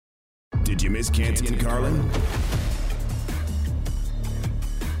Did you miss Canty and Carlin?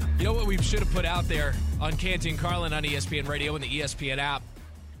 You know what we should have put out there on Canty and Carlin on ESPN Radio and the ESPN app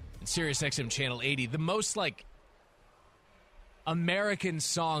and SiriusXM Channel 80? The most, American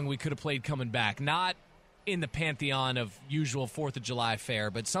song we could have played coming back. Not in the pantheon of usual 4th of July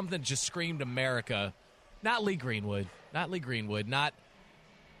fare, but something that just screamed America. Not Lee Greenwood. Not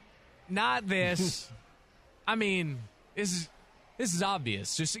this. I mean, this is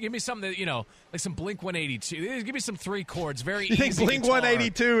obvious. Just give me something that, like some Blink-182. Give me some three chords, very easy. You think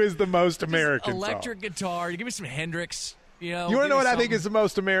Blink-182 is the most American electric song? Guitar. Give me some Hendrix. You want to know what I think is the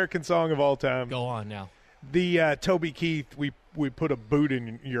most American song of all time? Go on now. The Toby Keith, we put a boot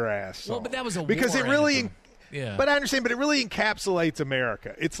in your ass song. Well, but that was a because war it really anthem. Yeah. But I understand, but it really encapsulates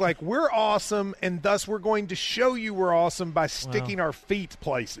America. It's like we're awesome, and thus we're going to show you we're awesome by sticking our feet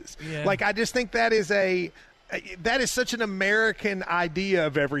places. Yeah. Like, I just think that is such an American idea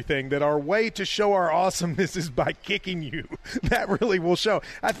of everything, that our way to show our awesomeness is by kicking you. That really will show.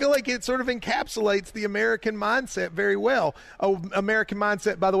 I feel like it sort of encapsulates the American mindset very well. American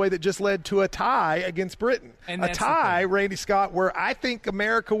mindset, by the way, that just led to a tie against Britain. And a tie, Randy Scott, where I think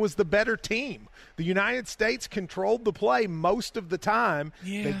America was the better team. The United States controlled the play most of the time.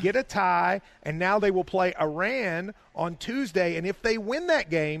 Yeah. They get a tie, and now they will play Iran on Tuesday, and if they win that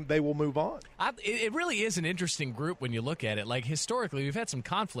game, they will move on. It really is an interesting group when you look at it. Like, historically, we've had some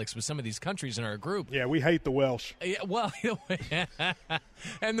conflicts with some of these countries in our group. Yeah, we hate the Welsh. Yeah, well,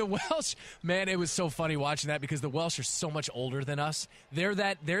 and the Welsh, man, it was so funny watching that because the Welsh are so much older than us. They're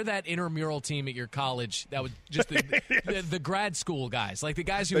that intramural team at your college that was just the grad school guys, like the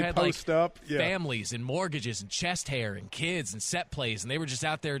guys who had post up, families and mortgages and chest hair and kids and set plays, and they were just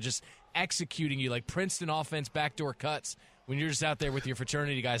out there just executing you like Princeton offense backdoor cuts when you're just out there with your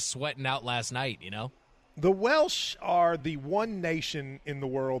fraternity guys sweating out last night, The Welsh are the one nation in the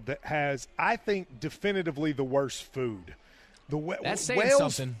world that has, I think, definitively the worst food. That's saying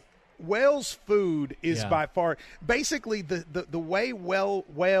something. Wales food is by far basically the way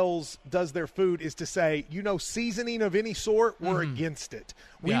Wales does their food is to say, seasoning of any sort, we're against it.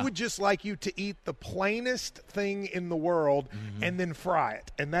 We would just like you to eat the plainest thing in the world and then fry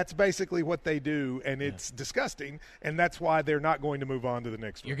it. And that's basically what they do, and it's disgusting, and that's why they're not going to move on to the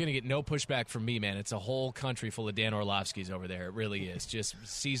next one. You're going to get no pushback from me, man. It's a whole country full of Dan Orlovskis over there. It really is. Just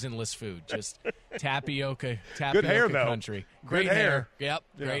seasonless food. Just tapioca Good hair, though. country. Great hair. Yep,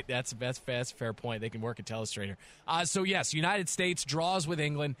 Yeah. great. That's a fair point. They can work at Telestrator. So, yes, United States draws with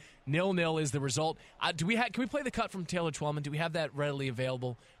England. 0-0 is the result. Can we play the cut from Taylor Twellman? Do we have that readily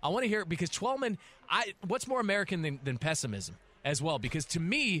available? I want to hear it because Twellman, what's more American than pessimism as well? Because to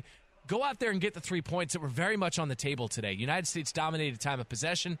me, go out there and get the 3 points that were very much on the table today. United States dominated time of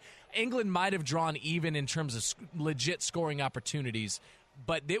possession. England might have drawn even in terms of legit scoring opportunities,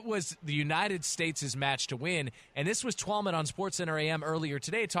 but it was the United States' match to win. And this was Twellman on SportsCenter AM earlier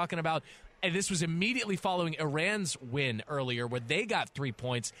today talking about, and this was immediately following Iran's win earlier where they got 3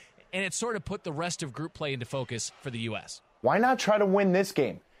 points, and it sort of put the rest of group play into focus for the U.S. Why not try to win this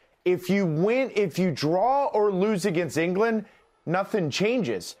game? If you draw or lose against England, nothing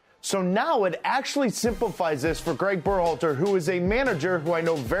changes. So now it actually simplifies this for Greg Berhalter, who is a manager who I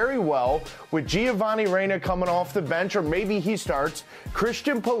know very well, with Giovanni Reyna coming off the bench, or maybe he starts,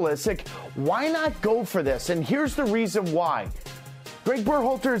 Christian Pulisic. Why not go for this? And here's the reason why. Greg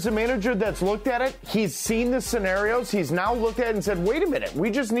Berhalter is a manager that's looked at it. He's seen the scenarios. He's now looked at it and said, wait a minute,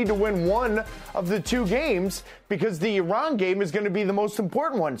 we just need to win one of the two games because the Iran game is going to be the most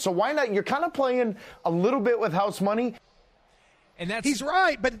important one. So why not? You're kind of playing a little bit with house money. And he's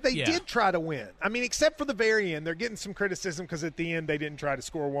right, but they did try to win. I mean, except for the very end. They're getting some criticism because at the end they didn't try to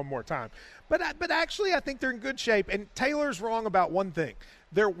score one more time. But actually I think they're in good shape. And Taylor's wrong about one thing.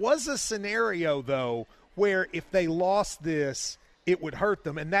 There was a scenario, though, where if they lost this, it would hurt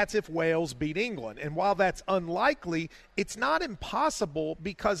them, and that's if Wales beat England. And while that's unlikely, it's not impossible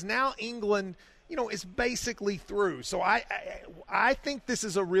because now England, is basically through. So I think this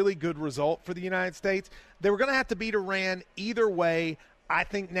is a really good result for the United States. They were going to have to beat Iran either way. I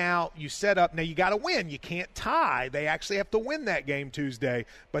think now you set up. Now you got to win. You can't tie. They actually have to win that game Tuesday,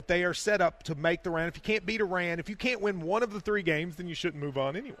 but they are set up to make the round. If you can't beat Iran, if you can't win one of the three games, then you shouldn't move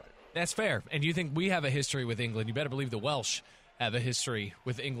on anyway. That's fair. And you think we have a history with England? You better believe the Welsh have a history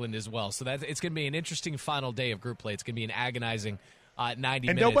with England as well. So it's going to be an interesting final day of group play. It's going to be an agonizing 90 minutes.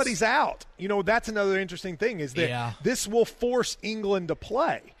 And nobody's out. That's another interesting thing is that this will force England to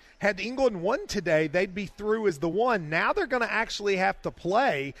play. Had England won today, they'd be through as the one. Now they're going to actually have to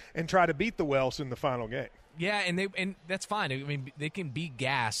play and try to beat the Welsh in the final game. Yeah, and that's fine. I mean, they can be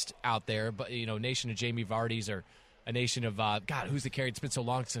gassed out there, but nation of Jamie Vardy's are a nation of God. Who's the carry? It's been so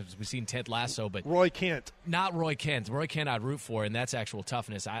long since we've seen Ted Lasso, but Roy Kent. Not Roy Kent. Roy Kent I'd root for, and that's actual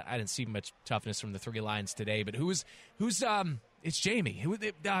toughness. I didn't see much toughness from the Three Lions today. But who's it's Jamie.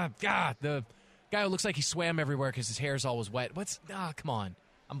 The guy who looks like he swam everywhere because his hair's always wet. Come on.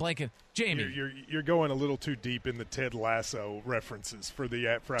 I'm blanking. Jamie. You're going a little too deep in the Ted Lasso references for I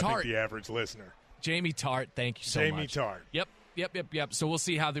think the average listener. Jamie Tart, thank you so much. Jamie Tart. Yep. So we'll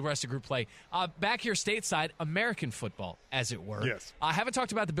see how the rest of the group play. Back here stateside, American football, as it were. Yes. I haven't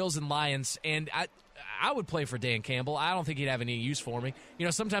talked about the Bills and Lions, and I would play for Dan Campbell. I don't think he'd have any use for me.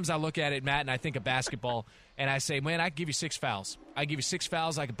 Sometimes I look at it, Matt, and I think of basketball, and I say, man, I could give you 6 fouls. I give you 6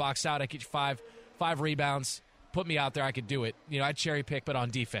 fouls. I could box out. I could get you five rebounds. Put me out there. I could do it. I'd cherry pick, but on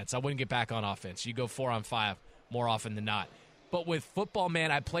defense. I wouldn't get back on offense. You go 4-on-5 more often than not. But with football, man,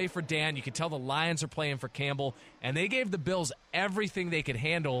 I play for Dan. You can tell the Lions are playing for Campbell, and they gave the Bills everything they could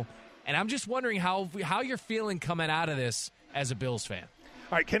handle. And I'm just wondering how you're feeling coming out of this as a Bills fan.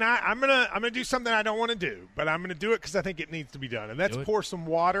 All right, I'm gonna do something I don't want to do, but I'm gonna do it because I think it needs to be done, and that's pour some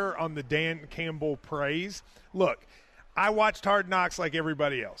water on the Dan Campbell praise. Look, I watched Hard Knocks like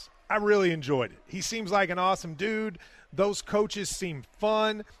everybody else. I really enjoyed it. He seems like an awesome dude. Those coaches seem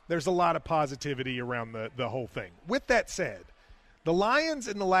fun. There's a lot of positivity around the whole thing. With that said, the Lions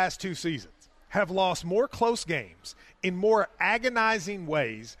in the last 2 seasons have lost more close games in more agonizing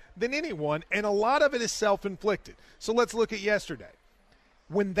ways than anyone, and a lot of it is self-inflicted. So let's look at yesterday.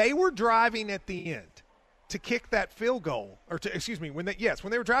 When they were driving at the end to kick that field goal, when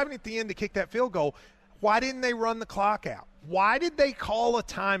they were driving at the end to kick that field goal, why didn't they run the clock out? Why did they call a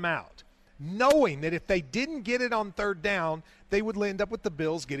timeout, knowing that if they didn't get it on 3rd down, they would end up with the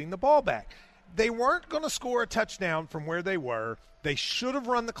Bills getting the ball back? They weren't going to score a touchdown from where they were. They should have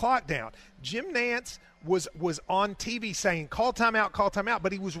run the clock down. Jim Nantz was on TV saying, call timeout,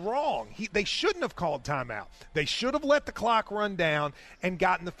 but he was wrong. They shouldn't have called timeout. They should have let the clock run down and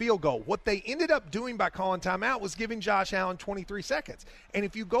gotten the field goal. What they ended up doing by calling timeout was giving Josh Allen 23 seconds. And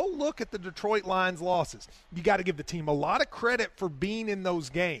if you go look at the Detroit Lions losses, you got to give the team a lot of credit for being in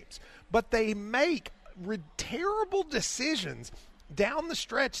those games. But they make terrible decisions down the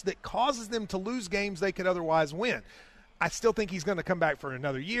stretch that causes them to lose games they could otherwise win. I still think he's going to come back for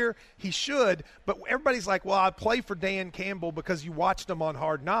another year. He should, but everybody's like, well, I play for Dan Campbell because you watched him on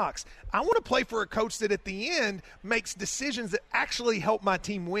Hard Knocks. I want to play for a coach that at the end makes decisions that actually help my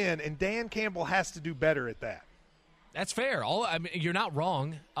team win, and Dan Campbell has to do better at that. That's fair. You're not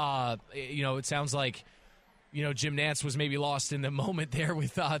wrong. It sounds like Jim Nantz was maybe lost in the moment there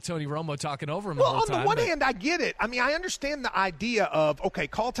with Tony Romo talking over him the whole time. On the one hand, I get it. I understand the idea of, okay,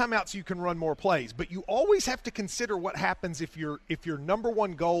 call timeout so you can run more plays, but you always have to consider what happens if your number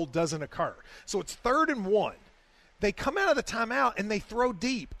one goal doesn't occur. So it's 3rd and 1. They come out of the timeout and they throw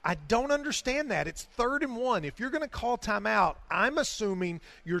deep. I don't understand that. It's 3rd and 1. If you're going to call timeout, I'm assuming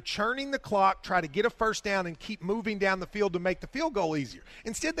you're churning the clock, try to get a 1st down, and keep moving down the field to make the field goal easier.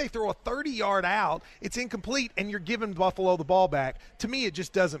 Instead, they throw a 30-yard out. It's incomplete, and you're giving Buffalo the ball back. To me, it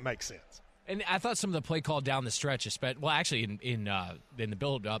just doesn't make sense. And I thought some of the play call down the stretch, actually in the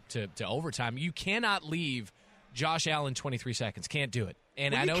build-up to overtime, you cannot leave Josh Allen 23 seconds. Can't do it.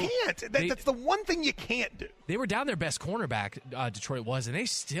 And I know you can't. That's the one thing you can't do. They were down their best cornerback, Detroit was, and they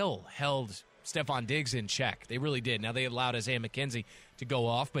still held Stephon Diggs in check. They really did. Now they allowed Isaiah McKenzie to go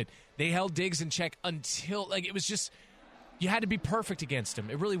off, but they held Diggs in check until it was just you had to be perfect against him.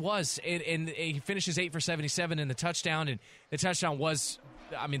 It really was. And he finishes 8 for 77 in the touchdown, and the touchdown was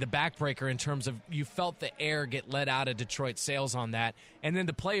the backbreaker in terms of you felt the air get let out of Detroit's sails on that, and then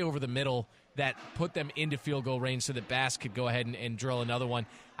the play over the middle that put them into field goal range so that Bass could go ahead and drill another one.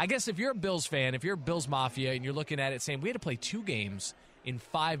 I guess if you're a Bills fan, if you're a Bills Mafia, and you're looking at it saying, we had to play 2 games in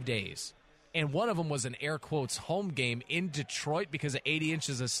 5 days, and one of them was an air quotes home game in Detroit because of 80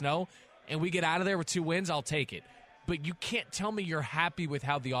 inches of snow, and we get out of there with 2 wins, I'll take it. But you can't tell me you're happy with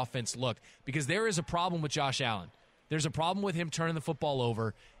how the offense looked, because there is a problem with Josh Allen. There's a problem with him turning the football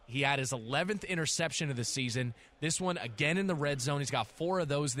over. He had his 11th interception of the season. This one, again, in the red zone. He's got 4 of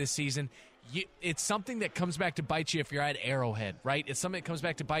those this season. It's something that comes back to bite you if you're at Arrowhead, right? It's something that comes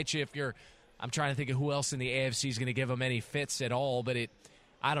back to bite you if you're – I'm trying to think of who else in the AFC is going to give him any fits at all, but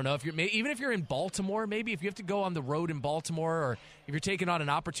I don't know. Even if you're in Baltimore, maybe if you have to go on the road in Baltimore, or if you're taking on an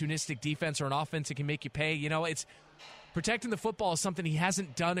opportunistic defense or an offense that can make you pay, it's protecting the football is something he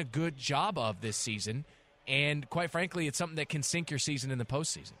hasn't done a good job of this season. And quite frankly, it's something that can sink your season in the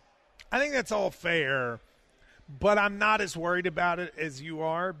postseason. I think that's all fair, but I'm not as worried about it as you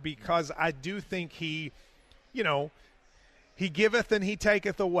are, because I do think he giveth and he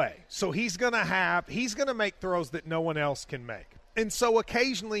taketh away. So he's going to make throws that no one else can make. And so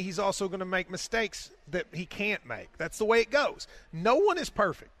occasionally he's also going to make mistakes that he can't make. That's the way it goes. No one is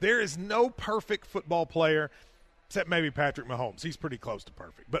perfect. There is no perfect football player except maybe Patrick Mahomes. He's pretty close to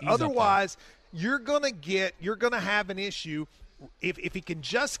perfect. But otherwise, you're going to have an issue. If he can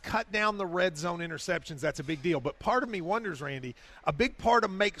just cut down the red zone interceptions, that's a big deal. But part of me wonders, Randy, a big part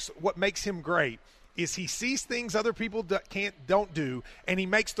of what makes him great is he sees things other people don't do, and he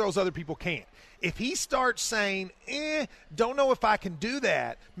makes throws other people can't. If he starts saying, don't know if I can do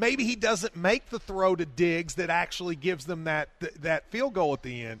that, maybe he doesn't make the throw to Diggs that actually gives them that field goal at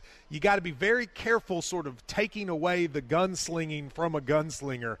the end. You got to be very careful sort of taking away the gunslinging from a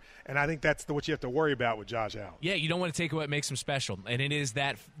gunslinger, and I think that's what you have to worry about with Josh Allen. Yeah, you don't want to take away what makes him special, and it is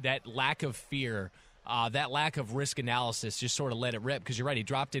that lack of fear, that lack of risk analysis, just sort of let it rip, because you're right, he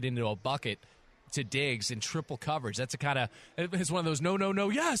dropped it into a bucket to Diggs in triple coverage. That's it's one of those no,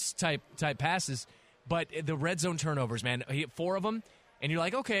 yes type passes. But the red zone turnovers, man, he hit 4 of them, and you're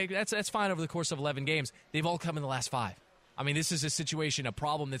like, okay, that's fine over the course of 11 games. They've all come in the last 5. I mean, this is a situation, a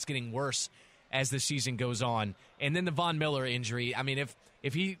problem that's getting worse as the season goes on. And then the Von Miller injury. I mean,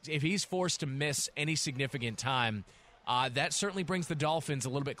 if he's forced to miss any significant time, that certainly brings the Dolphins a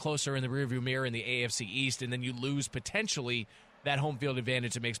little bit closer in the rearview mirror in the AFC East, and then you lose potentially that home field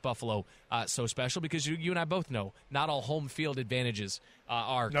advantage that makes Buffalo so special, because you and I both know not all home field advantages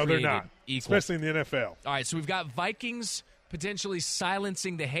are created they're not, equal. especially in the NFL. All right, so we've got Vikings potentially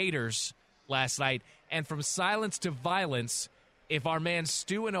silencing the haters last night, and from silence to violence, if our man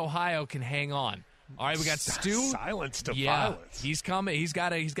Stu in Ohio can hang on. All right, we got Stu. Silence to violence. He's coming. He's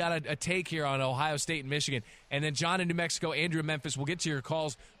got a take here on Ohio State and Michigan. And then John in New Mexico, Andrew in Memphis. We'll get to your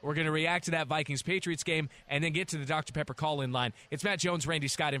calls. We're going to react to that Vikings-Patriots game and then get to the Dr. Pepper call-in line. It's Matt Jones, Randy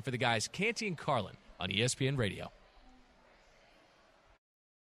Scott in for the guys. Canty and Carlin on ESPN Radio.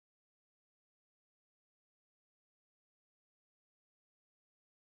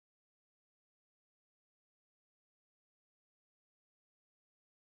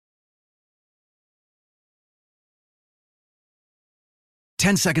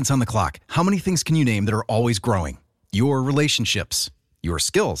 Ten seconds on the clock. How many things can you name that are always growing? Your relationships, your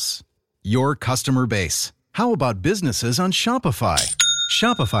skills, your customer base. How about businesses on Shopify?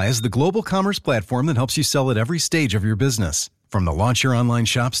 Shopify is the global commerce platform that helps you sell at every stage of your business. From the launch your online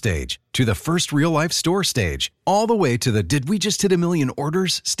shop stage, to the first real-life store stage, all the way to the did we just hit a million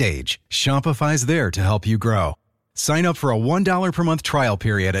orders stage. Shopify's there to help you grow. Sign up for a $1 per month trial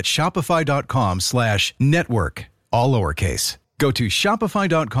period at shopify.com/network, all lowercase. Go to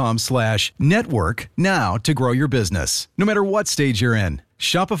shopify.com/network now to grow your business, no matter what stage you're in.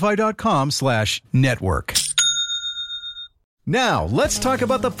 Shopify.com/network. Now, let's talk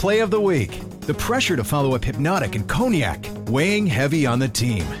about the play of the week. The pressure to follow up Hypnotic and Cognac, weighing heavy on the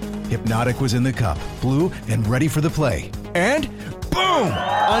team. Hypnotic was in the cup, blue, and ready for the play. And boom!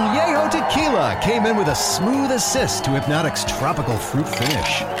 Añejo Tequila came in with a smooth assist to Hypnotic's tropical fruit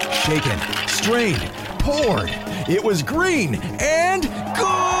finish. Shaken, strained, poured. It was green and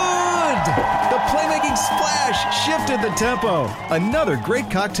good! The playmaking splash shifted the tempo. Another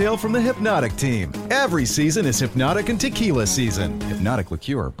great cocktail from the Hypnotic team. Every season is Hypnotic and Tequila season. Hypnotic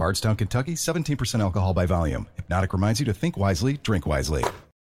Liqueur, Bardstown, Kentucky, 17% alcohol by volume. Hypnotic reminds you to think wisely, drink wisely.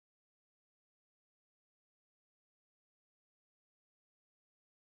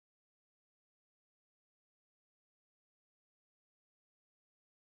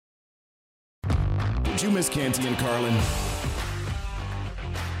 Did you miss Canty and Carlin?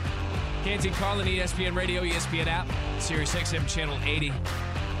 Canty and Carlin, ESPN Radio, ESPN app, Sirius XM Channel 80. I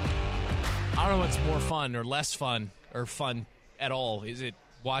don't know what's more fun or less fun or fun at all. Is it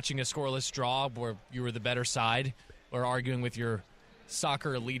watching a scoreless draw where you were the better side, or arguing with your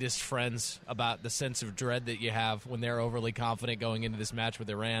soccer elitist friends about the sense of dread that you have when they're overly confident going into this match with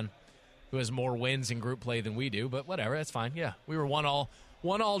Iran, who has more wins in group play than we do? But whatever, that's fine. Yeah, we were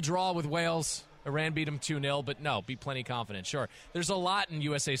 1-1 draw with Wales. Iran beat them 2-0, but no, be plenty confident. Sure, there's a lot in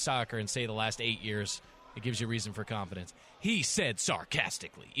USA Soccer in, say, the last 8 years that gives you reason for confidence. He said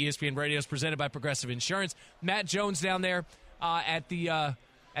sarcastically. ESPN Radio is presented by Progressive Insurance. Matt Jones down there at the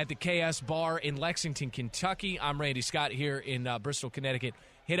KS Bar in Lexington, Kentucky. I'm Randy Scott here in Bristol, Connecticut.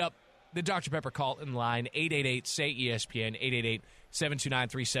 Hit up the Dr. Pepper call-in line, 888-SAY-ESPN,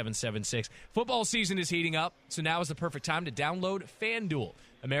 888-729-3776. Football season is heating up, so now is the perfect time to download FanDuel,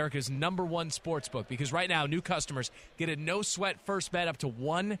 America's #1 sportsbook, because right now new customers get a no-sweat first bet up to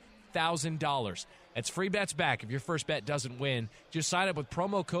 $1,000. That's free bets back if your first bet doesn't win. Just sign up with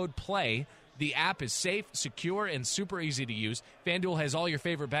promo code PLAY. The app is safe, secure, and super easy to use. FanDuel has all your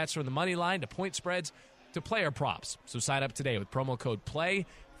favorite bets from the money line to point spreads, to player props. So sign up today with promo code PLAY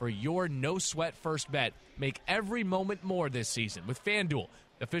for your no-sweat first bet. Make every moment more this season with FanDuel,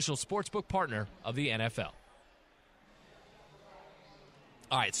 official sportsbook partner of the NFL.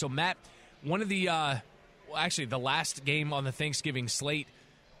 All right, so Matt, one of the actually the last game on the Thanksgiving slate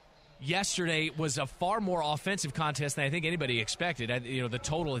yesterday was a far more offensive contest than I think anybody expected. The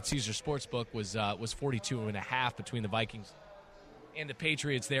total at Caesars Sportsbook was 42.5 between the Vikings and the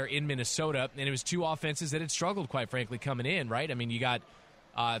Patriots there in Minnesota, and it was two offenses that had struggled, quite frankly, coming in, right? I mean, you got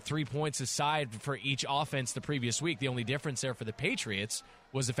 3 points aside for each offense the previous week. The only difference there for the Patriots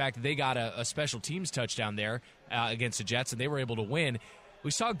was the fact that they got a special teams touchdown there against the Jets, and they were able to win. We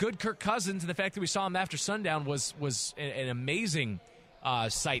saw good Kirk Cousins, and the fact that we saw him after sundown was an amazing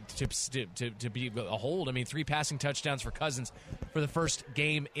sight to be a hold. I mean, 3 passing touchdowns for Cousins for the first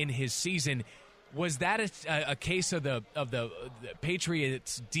game in his season. Was that a case of the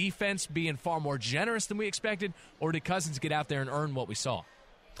Patriots' defense being far more generous than we expected, or did Cousins get out there and earn what we saw?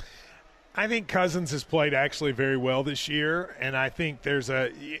 I think Cousins has played actually very well this year, and I think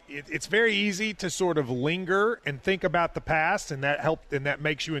it's very easy to sort of linger and think about the past, and that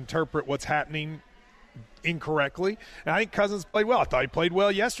makes you interpret what's happening incorrectly. And I think Cousins played well. I thought he played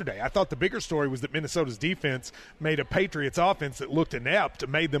well yesterday. I thought the bigger story was that Minnesota's defense made a Patriots offense that looked inept,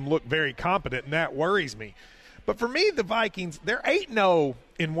 made them look very competent, and that worries me. But for me, the Vikings, they're 8-0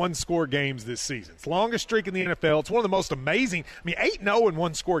 in one-score games this season. It's the longest streak in the NFL. It's one of the most amazing. 8-0 in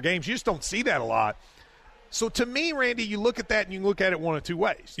one-score games. You just don't see that a lot. So to me, Randy, you look at that and you can look at it one of two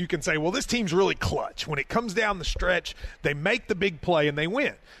ways. You can say, well, this team's really clutch. When it comes down the stretch, they make the big play and they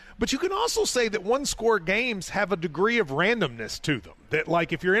win. But you can also say that one-score games have a degree of randomness to them. That,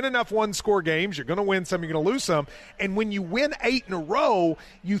 like, if you're in enough one-score games, you're going to win some, you're going to lose some. And when you win 8 in a row,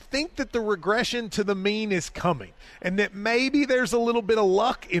 you think that the regression to the mean is coming and that maybe there's a little bit of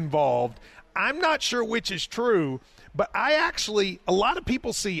luck involved. I'm not sure which is true, but a lot of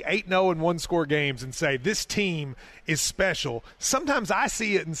people see 8-0 in one-score games and say, this team is special. Sometimes I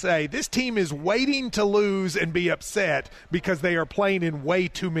see it and say, this team is waiting to lose and be upset because they are playing in way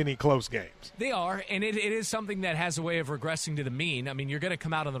too many close games. They are, and it is something that has a way of regressing to the mean. I mean, you're going to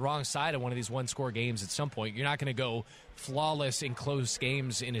come out on the wrong side of one of these one-score games at some point. You're not going to go flawless in close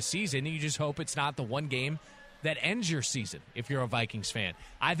games in a season. You just hope it's not the one game that ends your season if you're a Vikings fan.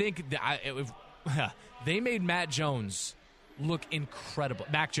 I think they made Matt Jones look incredible.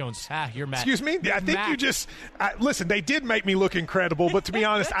 Mac Jones. You're Matt. Excuse me? I think Mac. You just listen, they did make me look incredible, but to be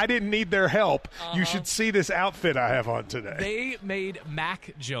honest, I didn't need their help. You should see this outfit I have on today. They made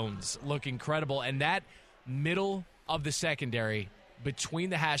Mac Jones look incredible, and that middle of the secondary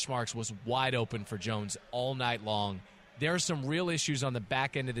between the hash marks was wide open for Jones all night long. There are some real issues on the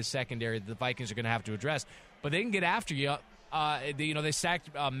back end of the secondary that the Vikings are going to have to address, but they can get after you. They sacked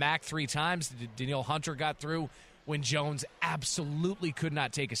Mac 3 times. Danielle Hunter got through when Jones absolutely could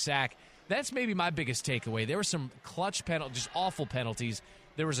not take a sack. That's maybe my biggest takeaway. There were some clutch penalties, just awful penalties.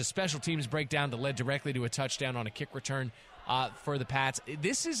 There was a special teams breakdown that led directly to a touchdown on a kick return for the Pats.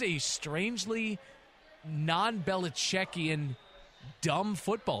 This is a strangely non-Belichickian dumb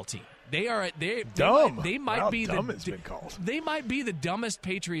football team. They might be the dumbest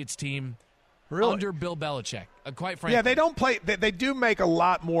Patriots team. Really? Under Bill Belichick, quite frankly. Yeah, they don't play. They do make a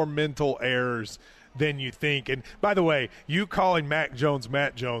lot more mental errors than you think. And by the way, you calling Matt Jones,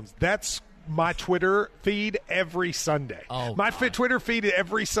 that's my Twitter feed every Sunday. My Twitter feed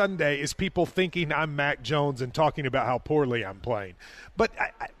every Sunday is people thinking I'm Mac Jones and talking about how poorly I'm playing. But,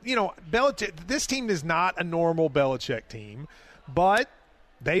 Belichick, this team is not a normal Belichick team, but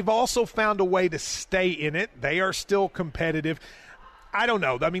they've also found a way to stay in it. They are still competitive. I don't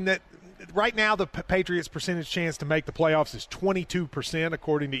know. I mean, right now, the Patriots' percentage chance to make the playoffs is 22%,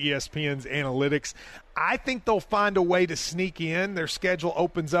 according to ESPN's analytics. I think they'll find a way to sneak in. Their schedule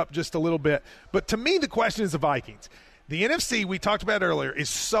opens up just a little bit. But to me, the question is the Vikings. The NFC, we talked about earlier, is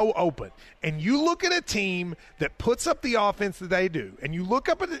so open. And you look at a team that puts up the offense that they do, and you look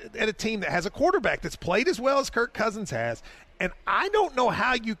up at a team that has a quarterback that's played as well as Kirk Cousins has, and I don't know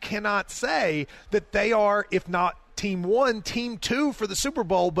how you cannot say that they are, if not Team 1, Team 2 for the Super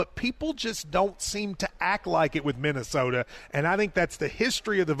Bowl, but people just don't seem to act like it with Minnesota, and I think that's the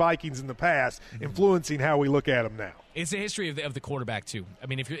history of the Vikings in the past, influencing how we look at them now. It's the history of the quarterback, too. I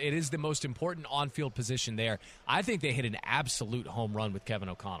mean, it is the most important on-field position there. I think they hit an absolute home run with Kevin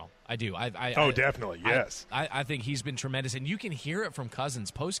O'Connell. I do. Definitely, yes. I think he's been tremendous, and you can hear it from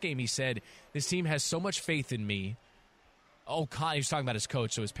Cousins. Post-game, he said, this team has so much faith in me he was talking about his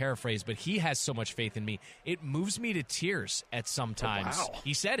coach, so his paraphrase, but he has so much faith in me. It moves me to tears at some times. Oh, wow.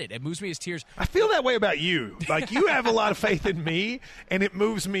 He said it. It moves me to tears. I feel that way about you. Like, you have a lot of faith in me, and it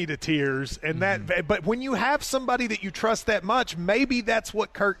moves me to tears. And but when you have somebody that you trust that much, maybe that's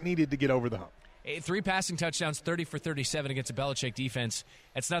what Kirk needed to get over the hump. 3 passing touchdowns, 30 for 37 against a Belichick defense.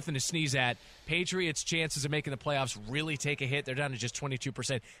 That's nothing to sneeze at. Patriots' chances of making the playoffs really take a hit. They're down to just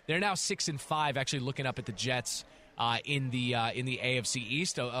 22%. They're now 6-5, actually looking up at the Jets in the AFC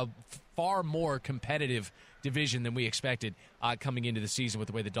East, a far more competitive division than we expected coming into the season with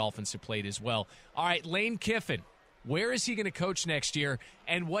the way the Dolphins have played as well. All right, Lane Kiffin, where is he going to coach next year?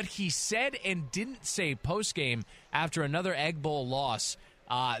 And what he said and didn't say post-game after another Egg Bowl loss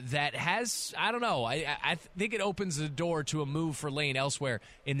that has, I don't know, I think it opens the door to a move for Lane elsewhere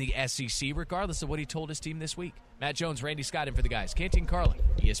in the SEC, regardless of what he told his team this week. Matt Jones, Randy Scott in for the guys. Canty and Carlin,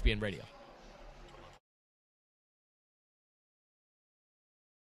 ESPN Radio.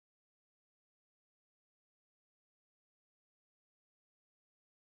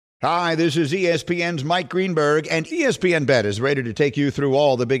 Hi, this is ESPN's Mike Greenberg, and ESPN Bet is ready to take you through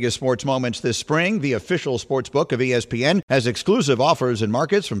all the biggest sports moments this spring. The official sports book of ESPN has exclusive offers and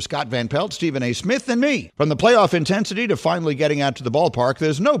markets from Scott Van Pelt, Stephen A. Smith, and me. From the playoff intensity to finally getting out to the ballpark,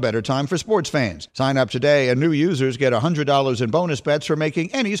 there's no better time for sports fans. Sign up today, and new users get $100 in bonus bets for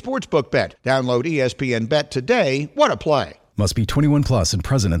making any sportsbook bet. Download ESPN Bet today. What a play. Must be 21 plus and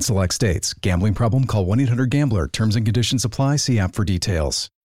present in select states. Gambling problem? Call 1-800-GAMBLER. Terms and conditions apply. See app for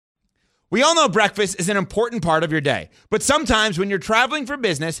details. We all know breakfast is an important part of your day, but sometimes when you're traveling for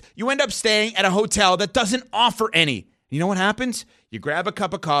business, you end up staying at a hotel that doesn't offer any. You know what happens? You grab a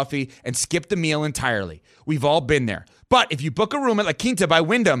cup of coffee and skip the meal entirely. We've all been there. But if you book a room at La Quinta by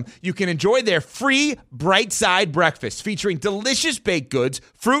Wyndham, you can enjoy their free Bright Side breakfast featuring delicious baked goods,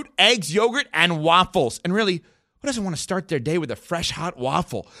 fruit, eggs, yogurt, and waffles. And really, who doesn't want to start their day with a fresh, hot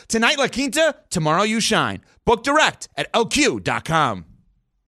waffle? Tonight, La Quinta, tomorrow you shine. Book direct at LQ.com.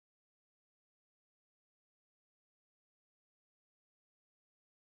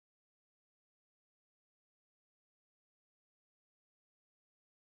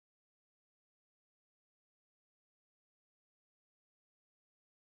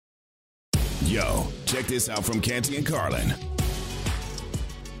 Yo, check this out from Canty and Carlin.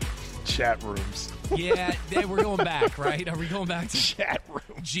 Chat rooms. Yeah, we're going back, right? Are we going back to Chat rooms.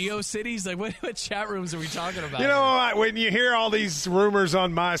 GeoCities? Like, what chat rooms are we talking about? You know, when you hear all these rumors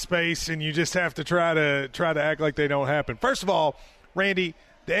on MySpace and you just have to try to act like they don't happen. First of all, Randy,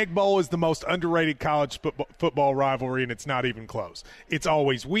 the Egg Bowl is the most underrated college football rivalry, and it's not even close. It's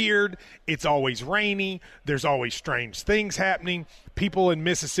always weird. It's always rainy. There's always strange things happening. People in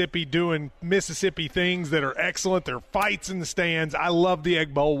Mississippi doing Mississippi things that are excellent. There are fights in the stands. I love the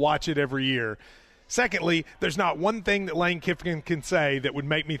Egg Bowl. Watch it every year. Secondly, there's not one thing that Lane Kiffin can say that would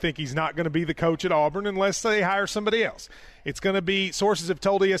make me think he's not going to be the coach at Auburn unless they hire somebody else. It's going to be, sources have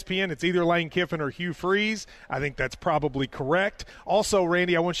told ESPN, it's either Lane Kiffin or Hugh Freeze. I think that's probably correct. Also,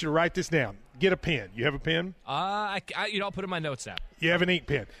 Randy, I want you to write this down. Get a pen. You have a pen? I'll put it in my notes app. You have an ink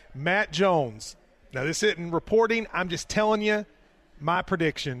pen. Matt Jones. Now, this isn't reporting. I'm just telling you my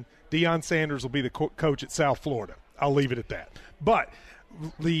prediction. Deion Sanders will be the coach at South Florida. I'll leave it at that. But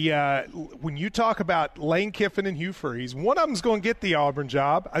when you talk about Lane Kiffin and Hugh Freeze, one of them's going to get the Auburn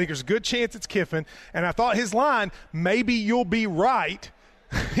job. I think there's a good chance it's Kiffin. And I thought his line, maybe you'll be right,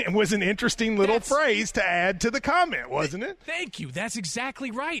 it was an interesting little phrase to add to the comment, wasn't it? Thank you. That's exactly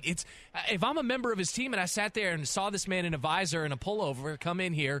right. It's if I'm a member of his team and I sat there and saw this man in a visor and a pullover come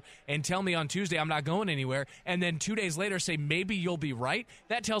in here and tell me on Tuesday I'm not going anywhere, and then 2 days later say maybe you'll be right,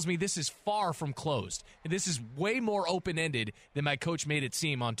 that tells me this is far from closed. This is way more open-ended than my coach made it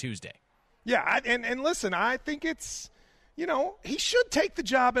seem on Tuesday. Yeah, and listen, I think it's, you know, he should take the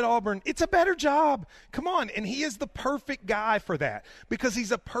job at Auburn. It's a better job. Come on. And he is the perfect guy for that because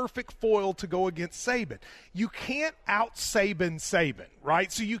he's a perfect foil to go against Saban. You can't out-Saban,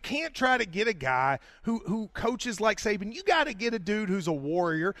 right? So you can't try to get a guy who coaches like Saban. You got to get a dude who's a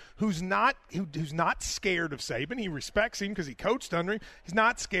warrior, who's not scared of Saban. He respects him because he coached under him. He's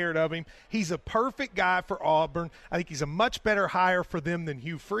not scared of him. He's a perfect guy for Auburn. I think he's a much better hire for them than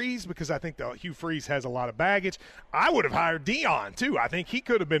Hugh Freeze because I think Hugh Freeze has a lot of baggage. I would have hired Deion, too. I think he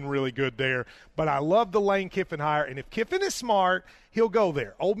could have been really good there. But I love the Lane Kiffin hire. And if Kiffin is smart, he'll go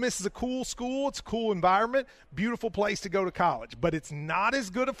there. Ole Miss is a cool school. It's a cool environment. Beautiful place to go to college. But it's not as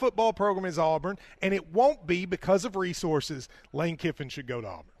good a football program as Auburn, and it won't be because of resources. Lane Kiffin should go to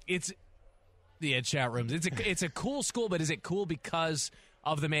Auburn. It's the chat rooms. It's a cool school, but is it cool because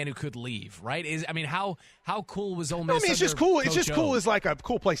of the man who could leave, right? How cool was Ole Miss? I mean, it's just under cool. It's Coach just cool. O? It's like a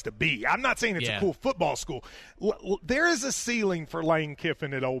cool place to be. I'm not saying it's a cool football school. There is a ceiling for Lane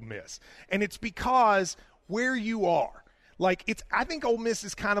Kiffin at Ole Miss, and it's because where you are. Like, I think Ole Miss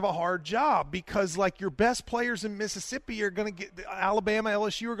is kind of a hard job because, like, your best players in Mississippi are going to get Alabama,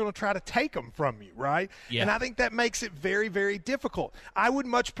 LSU are going to try to take them from you, right? Yeah. And I think that makes it very, very difficult. I would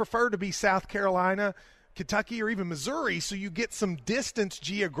much prefer to be South Carolina, Kentucky, or even Missouri, so you get some distance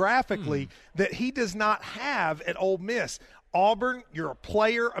geographically that he does not have at Ole Miss. Auburn, you're a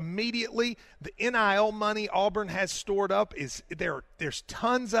player immediately. The NIL money Auburn has stored up there's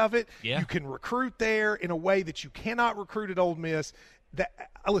tons of it. Yeah. You can recruit there in a way that you cannot recruit at Ole Miss.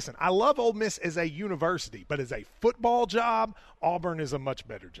 Listen, I love Ole Miss as a university, but as a football job, Auburn is a much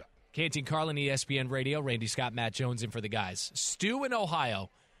better job. Canty Carlin, ESPN Radio, Randy Scott, Matt Jones in for the guys. Stu in Ohio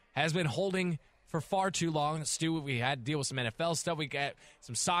has been holding for far too long. Stu, we had to deal with some NFL stuff. We got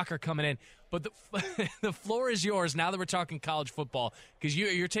some soccer coming in. But the floor is yours now that we're talking college football, because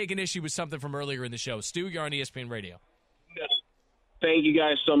you're taking issue with something from earlier in the show. Stu, you're on ESPN Radio. Thank you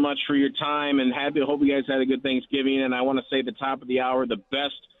guys so much for your time, and hope you guys had a good Thanksgiving. And I want to say at the top of the hour, the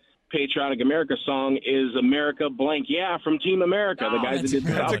best Patriotic America song is America Blank. Yeah, from Team America, the guys that did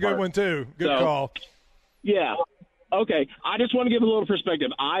the That's a good one, too. Good call. Yeah. Okay, I just want to give a little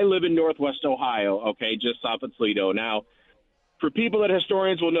perspective. I live in Northwest Ohio, okay, just south of Toledo. Now, for people that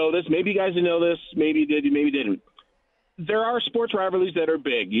historians will know this, maybe you guys didn't know this, maybe you did, maybe you didn't. There are sports rivalries that are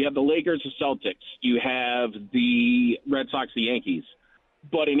big. You have the Lakers, the Celtics. You have the Red Sox, the Yankees.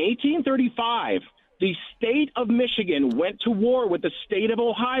 But in 1835, the state of Michigan went to war with the state of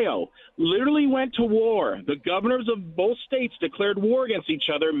Ohio, literally went to war. The governors of both states declared war against each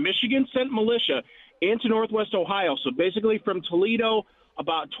other. Michigan sent militia into Northwest Ohio. So basically from Toledo,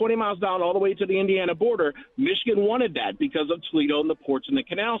 about 20 miles down all the way to the Indiana border, Michigan wanted that because of Toledo and the ports and the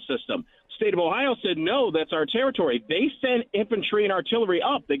canal system. State of Ohio said, no, that's our territory. They sent infantry and artillery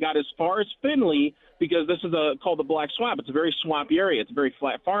up. They got as far as Findlay because this is called the Black Swamp. It's a very swampy area. It's a very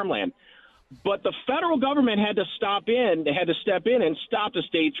flat farmland. But the federal government had to step in and stop the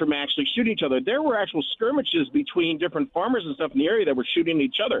states from actually shooting each other. There were actual skirmishes between different farmers and stuff in the area that were shooting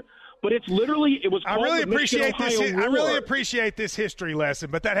each other. But it was called I really appreciate this history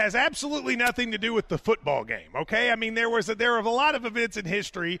lesson, but that has absolutely nothing to do with the football game, okay? I mean, there are a lot of events in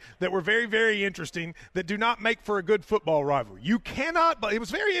history that were very, very interesting that do not make for a good football rivalry. You cannot, but it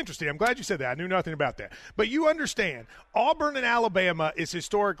was very interesting. I'm glad you said that. I knew nothing about that. But you understand, Auburn and Alabama is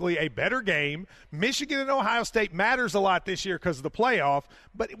historically a better game. Michigan and Ohio State matters a lot this year because of the playoff.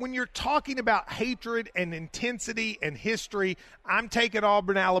 But when you're talking about hatred and intensity and history, I'm taking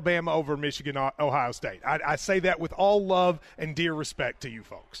Auburn, Alabama over Michigan, Ohio State. I say that with all love and dear respect to you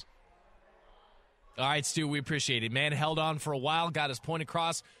folks. All right, Stu, we appreciate it. Man held on for a while, got his point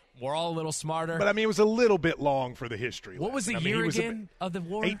across. We're all a little smarter. But, I mean, it was a little bit long for the history. What was the year again of the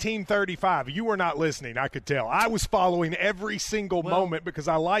war? 1835. You were not listening, I could tell. I was following every single moment because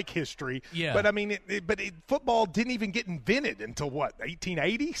I like history. Yeah. But, I mean, football didn't even get invented until,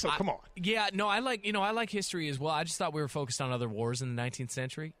 1880? So, come on. Yeah, no, I like history as well. I just thought we were focused on other wars in the 19th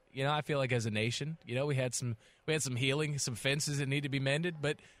century. I feel like as a nation, we had some healing, some fences that need to be mended.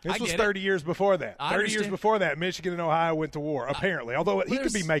 But this was 30 years before that. 30 years before that, Michigan and Ohio went to war, apparently. Although he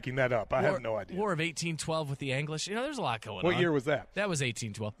could be making that up. I have no idea. War of 1812 with the English. There's a lot going on. What year was that? That was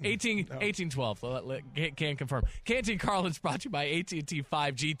 1812. 1812. Can confirm. Canty Carlin's brought to you by AT&T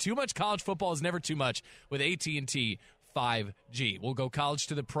 5G. Too much college football is never too much with AT&T 5G. We'll go college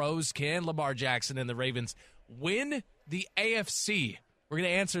to the pros. Can Lamar Jackson and the Ravens win the AFC? We're going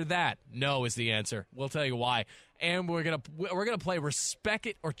to answer that. No is the answer. We'll tell you why. And we're gonna play Respect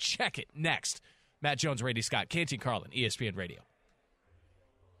It or Check It next. Matt Jones, Randy Scott, Canty Carlin, ESPN Radio.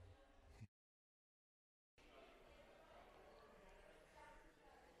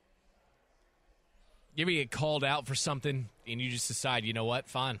 You ever get called out for something and you just decide, you know what,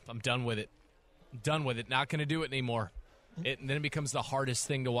 fine, I'm done with it. Not going to do it anymore. And then it becomes the hardest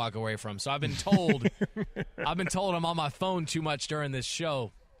thing to walk away from. So I've been told I'm on my phone too much during this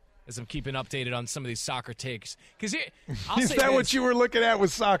show as I'm keeping updated on some of these soccer takes. Is that what you were looking at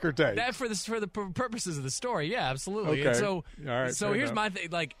with soccer takes? That for the purposes of the story, yeah, absolutely. Okay. And all right, so here's my thing: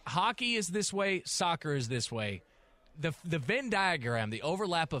 like hockey is this way, soccer is this way. The Venn diagram, the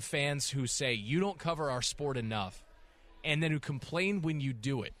overlap of fans who say you don't cover our sport enough, and then who complain when you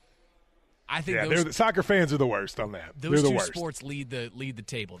do it. I think soccer fans are the worst on that. Those two sports lead the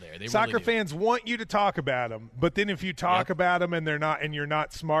table there. Soccer really fans want you to talk about them, but then if you talk about them and you're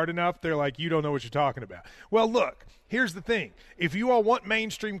not smart enough, they're like, you don't know what you're talking about. Well, look, here's the thing. If you all want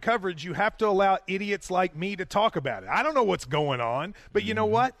mainstream coverage, you have to allow idiots like me to talk about it. I don't know what's going on, but you know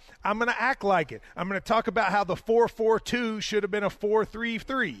what? I'm going to act like it. I'm going to talk about how the 4-4-2 should have been a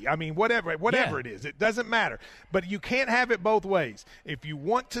 4-3-3. I mean, whatever it is. It doesn't matter. But you can't have it both ways. If you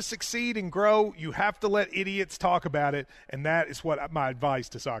want to succeed and grow, you have to let idiots talk about it, and that is what my advice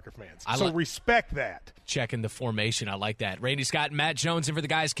to soccer fans. So respect that. Checking the formation. I like that. Randy Scott and Matt Jones in for the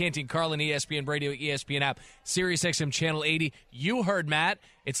guys. Canty and Carlin, ESPN Radio, ESPN app, Sirius XM Channel 80. You heard Matt.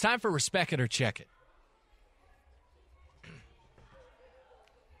 It's time for Respect It or Check It.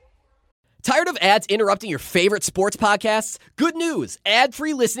 Tired of ads interrupting your favorite sports podcasts? Good news!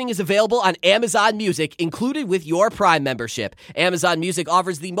 Ad-free listening is available on Amazon Music, included with your Prime membership. Amazon Music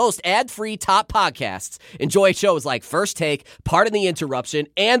offers the most ad-free top podcasts. Enjoy shows like First Take, Pardon the Interruption,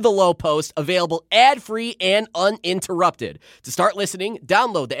 and The Low Post, available ad-free and uninterrupted. To start listening,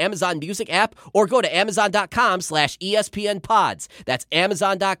 download the Amazon Music app or go to amazon.com/ESPN Pods. That's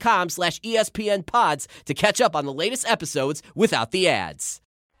amazon.com/ESPN Pods to catch up on the latest episodes without the ads.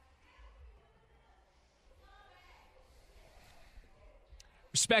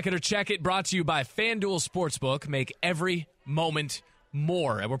 Respect It or Check It, brought to you by FanDuel Sportsbook. Make every moment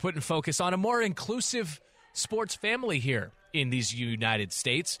more. And we're putting focus on a more inclusive sports family here in these United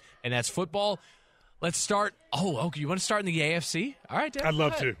States, and that's football. Let's start. You want to start in the AFC? All right, Dan. I'd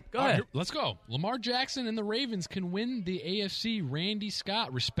love to. Go ahead. Let's go. Lamar Jackson and the Ravens can win the AFC. Randy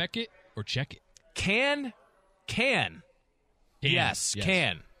Scott, respect it or check it? Can. Yes.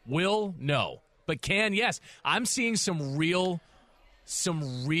 Can. Will, no. But can, yes. I'm seeing some real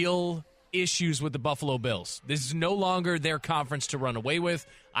issues with the Buffalo Bills. This is no longer their conference to run away with.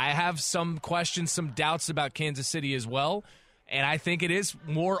 I have some questions, some doubts about Kansas City as well, and I think it is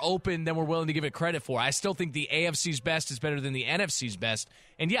more open than we're willing to give it credit for. I still think the AFC's best is better than the NFC's best,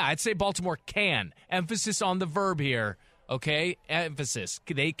 and yeah, I'd say Baltimore can. Emphasis on the verb here, okay? Emphasis.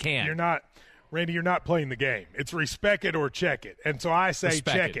 They can. Randy, you're not playing the game. It's respect it or check it. And so I say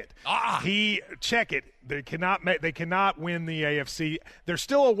respect check it. Check it. They cannot win the AFC. They're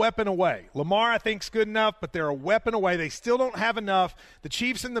still a weapon away. Lamar, I think, is good enough, but they're a weapon away. They still don't have enough. The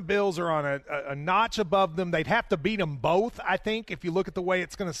Chiefs and the Bills are on a notch above them. They'd have to beat them both, I think, if you look at the way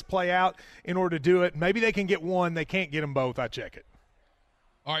it's going to play out in order to do it. Maybe they can get one. They can't get them both. I check it.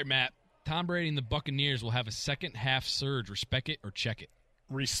 All right, Matt. Tom Brady and the Buccaneers will have a second-half surge. Respect it or check it?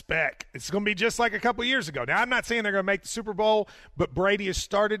 Respect. It's going to be just like a couple years ago. Now, I'm not saying they're going to make the Super Bowl, but Brady has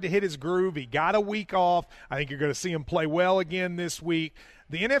started to hit his groove. He got a week off. I think you're going to see him play well again this week.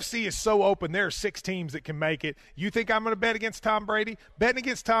 The NFC is so open. There are 6 teams that can make it. You think I'm going to bet against Tom Brady? Betting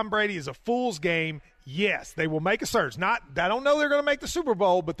against Tom Brady is a fool's game. Yes, they will make a surge. I don't know they're going to make the Super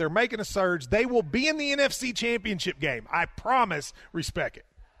Bowl, but they're making a surge. They will be in the NFC Championship game. I promise. Respect it.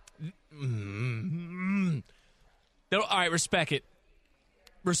 All right, respect it.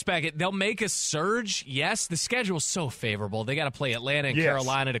 Respect it. They'll make a surge. Yes, the schedule's so favorable. They got to play Atlanta and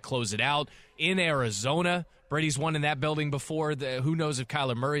Carolina to close it out. In Arizona, Brady's won in that building before. Who knows if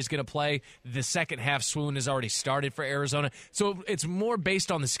Kyler Murray's going to play. The second half swoon has already started for Arizona. So it's more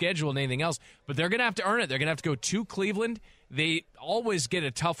based on the schedule than anything else. But they're going to have to earn it. They're going to have to go to Cleveland. They always get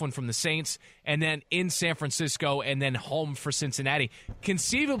a tough one from the Saints, and then in San Francisco, and then home for Cincinnati.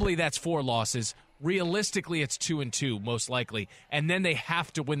 Conceivably, that's 4 losses. Realistically, it's 2-2, most likely. And then they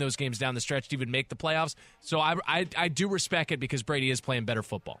have to win those games down the stretch to even make the playoffs. So I do respect it because Brady is playing better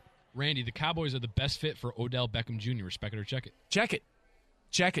football. Randy, the Cowboys are the best fit for Odell Beckham Jr. Respect it or check it? Check it.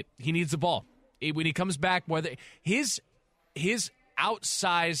 Check it. He needs the ball. When he comes back, whether his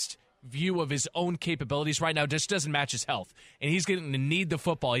outsized view of his own capabilities right now just doesn't match his health, and he's going to need the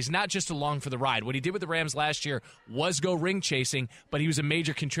football. He's not just along for the ride. What he did with the Rams last year was go ring chasing, but he was a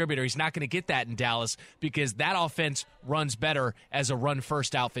major contributor. He's not going to get that in Dallas because that offense runs better as a run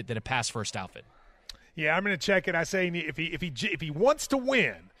first outfit than a pass first outfit. Yeah, I'm going to check it. I say if he wants to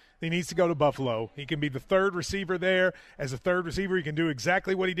win, he needs to go to Buffalo. He can be the third receiver there. As a third receiver, he can do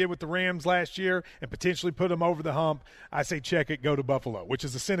exactly what he did with the Rams last year and potentially put them over the hump. I say check it, go to Buffalo, which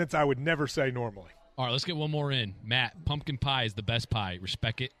is a sentence I would never say normally. All right, let's get one more in. Matt, pumpkin pie is the best pie.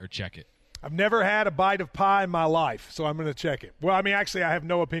 Respect it or check it? I've never had a bite of pie in my life, so I'm going to check it. Well, I mean, actually, I have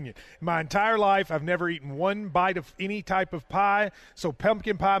no opinion. In my entire life, I've never eaten one bite of any type of pie, so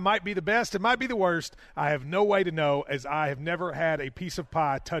pumpkin pie might be the best. It might be the worst. I have no way to know, as I have never had a piece of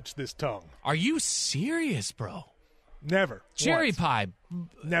pie touch this tongue. Are you serious, bro? Never. Cherry once. pie.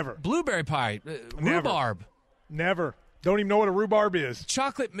 Never. Blueberry pie. Rhubarb. Never. Don't even know what a rhubarb is.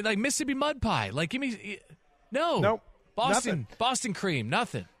 Chocolate, like Mississippi mud pie. Like, give me – no. Nope. Boston cream,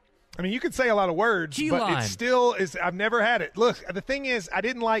 nothing. I mean, you could say a lot of words, Key but lime. it still is. I've never had it. Look, the thing is, I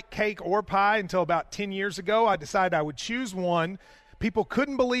didn't like cake or pie until about 10 years ago. I decided I would choose one. People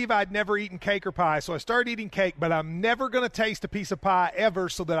couldn't believe I'd never eaten cake or pie, so I started eating cake, but I'm never going to taste a piece of pie ever,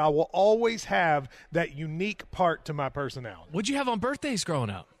 so that I will always have that unique part to my personality. What'd you have on birthdays growing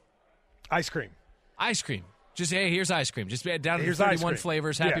up? Ice cream. Ice cream. Just, hey, here's ice cream. Just down to Here's 31 ice cream.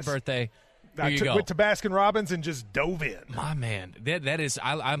 flavors. Happy Yes. birthday. Here I you go. went to Baskin Robbins and just dove in. My man, that is.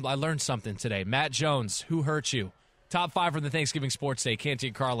 I learned something today. Matt Jones, Who Hurt You? Top 5 from the Thanksgiving Sports Day. Canty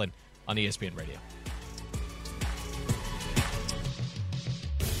and Carlin on ESPN Radio.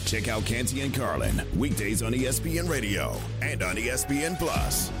 Check out Canty and Carlin weekdays on ESPN Radio and on ESPN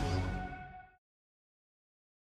Plus.